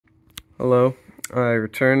Hello, I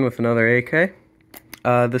return with another AK.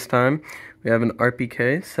 This time we have an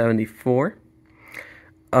RPK 74.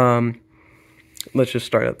 Let's just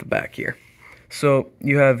start at the back here. So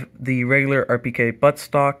you have the regular RPK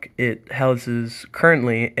buttstock. It houses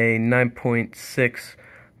currently a 9.6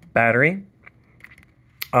 battery.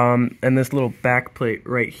 And this little back plate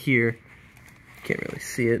right here, can't really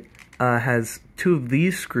see it, has two of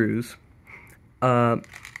these screws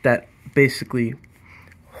that basically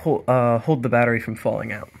hold the battery from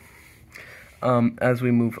falling out. As we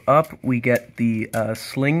move up, we get the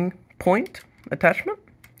sling point attachment,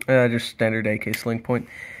 just standard AK sling point.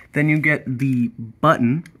 Then you get the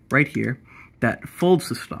button right here that folds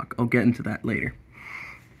the stock. I'll get into that later.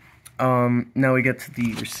 Now we get to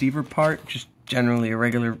the receiver part, just generally a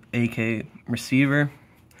regular AK receiver.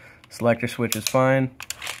 Selector switch is fine.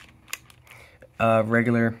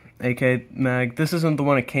 Regular AK mag. This isn't the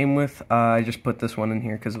one it came with. I just put this one in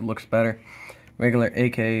here because it looks better. Regular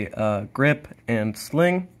AK grip and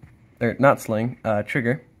sling, or not sling,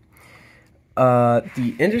 trigger.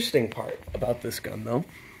 The interesting part about this gun, though,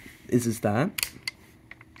 is that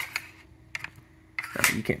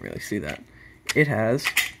you can't really see that. It has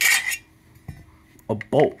a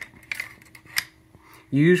bolt.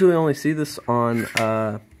 You usually only see this on,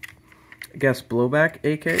 I guess, blowback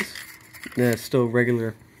AKs. Yeah, it's still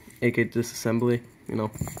regular AK disassembly, you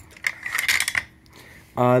know.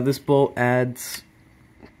 This bolt adds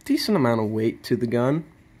a decent amount of weight to the gun.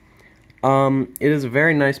 It is a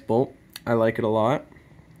very nice bolt. I like it a lot.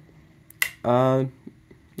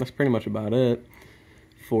 That's pretty much about it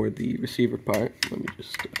for the receiver part. Let me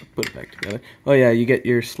just put it back together. Oh yeah, you get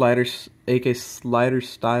your sliders, AK slider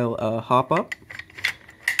style hop up.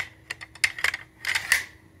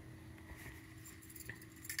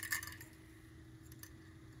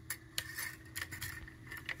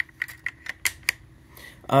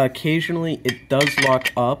 Occasionally it does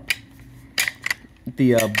lock up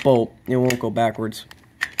the bolt. It won't go backwards.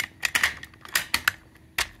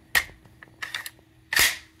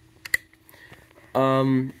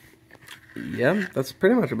 Yeah, that's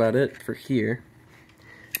pretty much about it for here.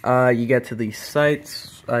 You get to the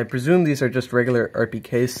sights. I presume these are just regular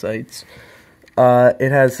RPK sights.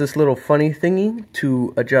 It has this little funny thingy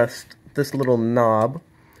to adjust this little knob,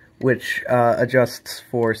 which adjusts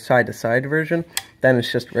for side-to-side version. Then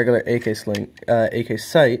it's just regular AK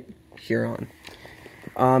sight here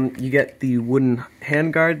on. You get the wooden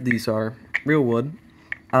handguard. These are real wood.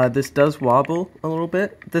 This does wobble a little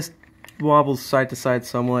bit. This wobbles side to side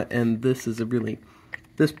somewhat, and this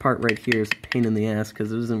part right here is a pain in the ass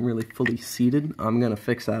because it isn't really fully seated. I'm gonna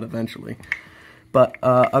fix that eventually. But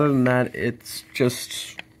other than that, it's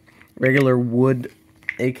just regular wood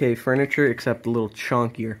AK furniture, except a little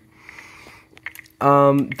chunkier.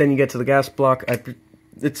 Then you get to the gas block.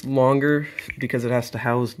 It's longer because it has to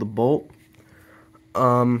house the bolt.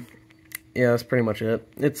 Yeah, that's pretty much it.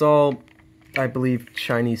 It's all, I believe,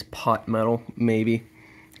 Chinese pot metal, maybe.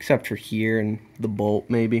 Except for here and the bolt,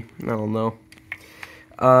 maybe. I don't know.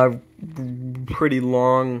 Pretty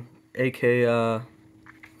long AK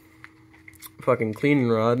fucking cleaning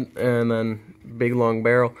rod, and then big long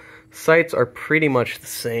barrel. Sights are pretty much the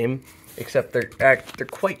same, except they're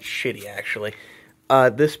quite shitty, actually.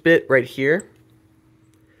 This bit right here,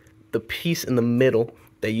 the piece in the middle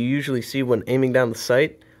that you usually see when aiming down the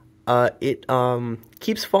sight, it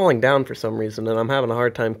keeps falling down for some reason, and I'm having a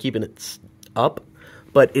hard time keeping it up.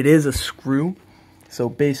 But it is a screw, so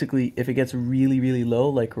basically if it gets really, really low,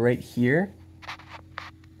 like right here,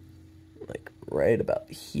 like right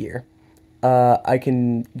about here, I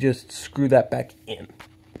can just screw that back in.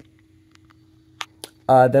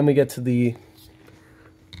 Then we get to the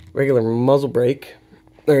regular muzzle brake,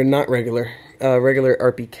 or not regular, regular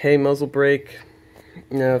RPK muzzle brake.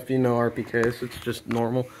 Yeah, if you know RPKs, it's just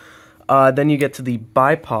normal. Then you get to the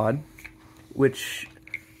bipod, which,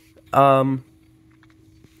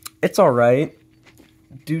 it's alright.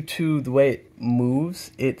 Due to the way it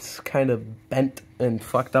moves, it's kind of bent and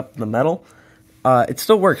fucked up in the metal. It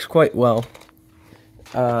still works quite well.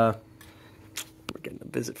 We're getting a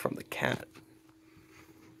visit from the cat.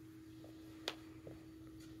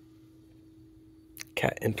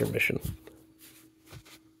 Cat intermission.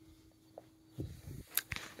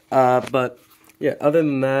 But, yeah, other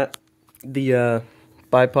than that, the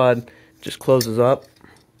bipod just closes up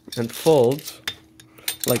and folds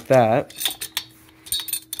like that,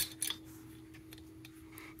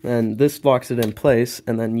 and this locks it in place,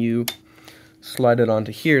 and then you slide it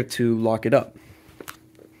onto here to lock it up.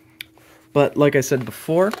 But like I said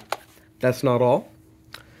before, that's not all.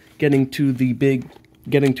 Getting to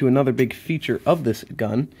another big feature of this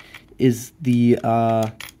gun is the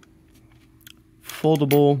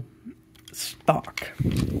foldable stock.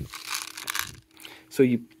 So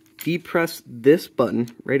you depress this button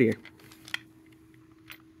right here.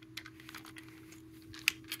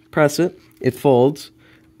 Press it, it folds.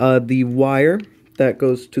 The wire that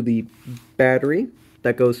goes to the battery,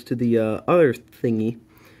 that goes to the other thingy,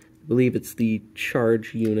 I believe it's the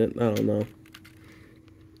charge unit, I don't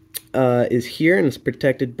know, is here and it's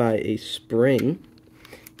protected by a spring.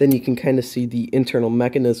 Then you can kind of see the internal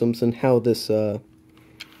mechanisms and how this little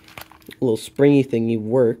springy thingy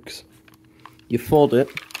works. You fold it,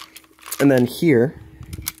 and then here,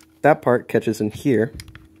 that part catches in here,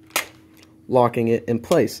 locking it in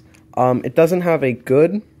place. It doesn't have a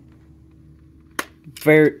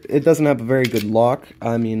very good lock.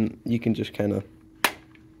 I mean, you can just kind of,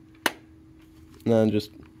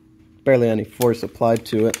 just barely any force applied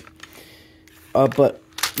to it. But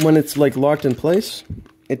when it's like locked in place,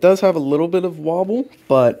 it does have a little bit of wobble,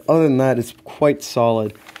 but other than that, it's quite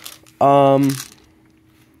solid.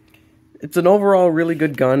 It's an overall really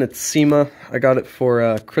good gun. It's cyma. I got it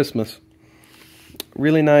for Christmas.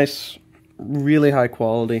 Really nice, really high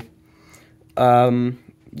quality.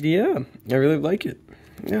 Yeah, I really like it.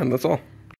 Yeah, that's all.